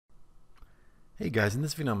Hey guys, in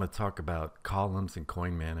this video I'm going to talk about columns in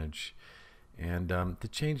CoinManage. And to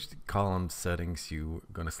change the column settings, you're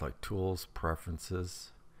going to select Tools,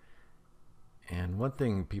 Preferences. And one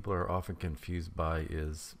thing people are often confused by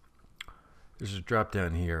is there's a drop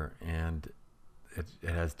down here and it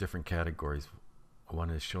has different categories. One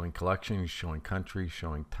is showing collection, showing country,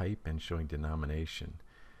 showing type, and showing denomination.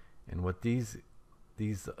 And what these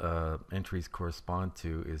entries correspond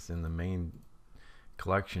to is in the main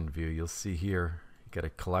collection view. You'll see here you got a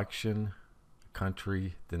collection,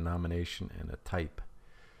 country, denomination, and a type.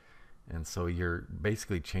 And so you're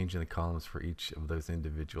basically changing the columns for each of those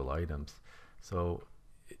individual items. So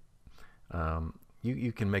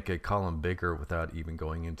you can make a column bigger without even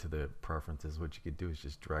going into the preferences. What you could do is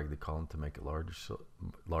just drag the column to make it larger.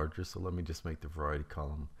 So let me just make the variety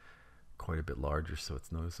column quite a bit larger so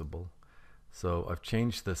it's noticeable. So I've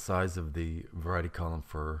changed the size of the variety column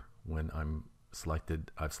for when I've selected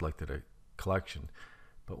a collection.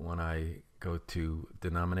 But when I go to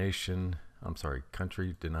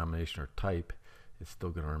country, denomination, or type, it's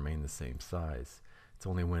still going to remain the same size. It's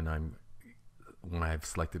only when I've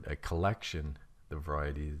selected a collection, the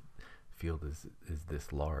variety field is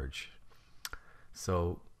this large.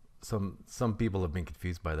 So some people have been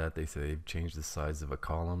confused by that. They say they've changed the size of a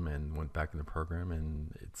column and went back in the program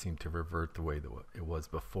and it seemed to revert the way that it was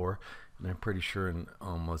before. And I'm pretty sure in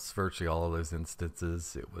almost virtually all of those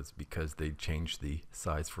instances it was because they changed the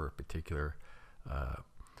size for a particular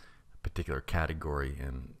category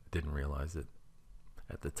and didn't realize it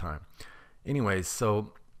at the time. Anyways,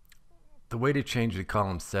 so the way to change the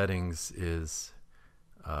column settings is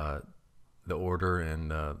the order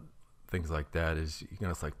and things like that is you're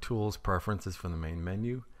going to select Tools, Preferences from the main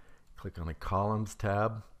menu, click on the Columns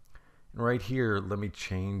tab, and right here let me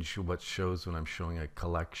change what shows when I'm showing a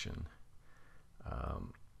collection.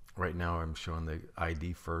 Right now I'm showing the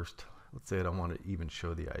ID first. Let's say I don't want to even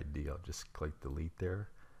show the ID. I'll just click Delete there.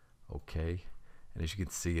 OK. And as you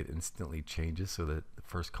can see, it instantly changes so that the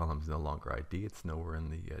first column is no longer ID. It's nowhere in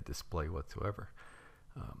the display whatsoever.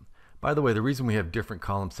 By the way, the reason we have different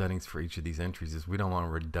column settings for each of these entries is we don't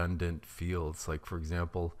want redundant fields. Like for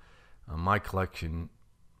example, my collection,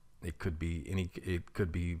 it could be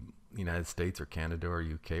United States or Canada or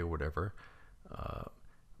UK or whatever.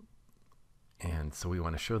 And so we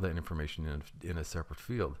want to show that information in a separate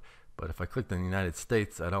field. But if I click on the United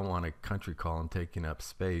States, I don't want a country column taking up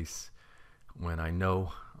space when I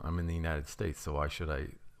know I'm in the United States. So why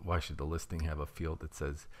should the listing have a field that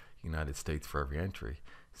says United States for every entry?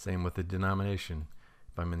 Same with the denomination.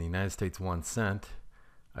 If I'm in the United States 1 cent,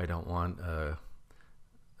 I don't want a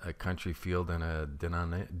country field and a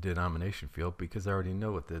denomination field because I already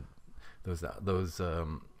know what those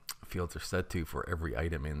fields are set to for every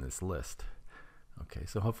item in this list. Okay,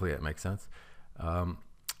 so hopefully that makes sense.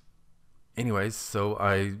 Anyways, so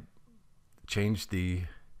I changed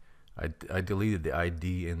I deleted the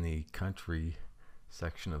ID in the country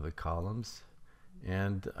section of the columns,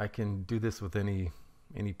 and I can do this with any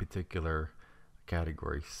particular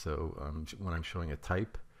category. So when I'm showing a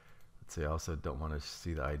type, let's say I also don't want to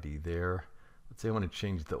see the ID there. Let's say I want to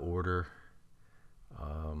change the order.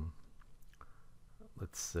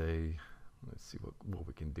 Let's see what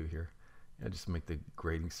we can do here. Yeah, just make the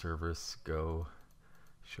grading service show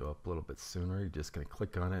up a little bit sooner. You're just going to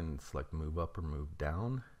click on it and select Move Up or Move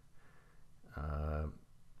Down. The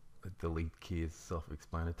delete key is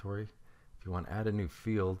self-explanatory. If you want to add a new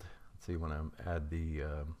field, let's say you want to add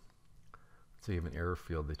let's say you have an error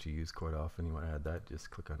field that you use quite often, you want to add that, just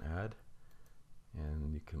click on Add,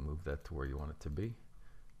 and you can move that to where you want it to be.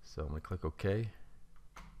 So I'm going to click OK.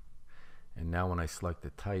 And now when I select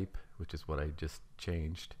the type, which is what I just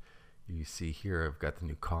changed, you see here I've got the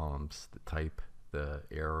new columns, the type, the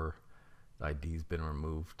error, the ID has been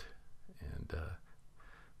removed, and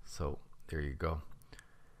so there you go.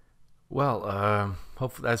 Well,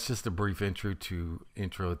 hopefully that's just a brief intro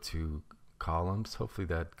to columns. Hopefully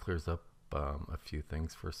that clears up a few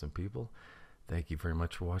things for some people. Thank you very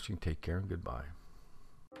much for watching. Take care and goodbye.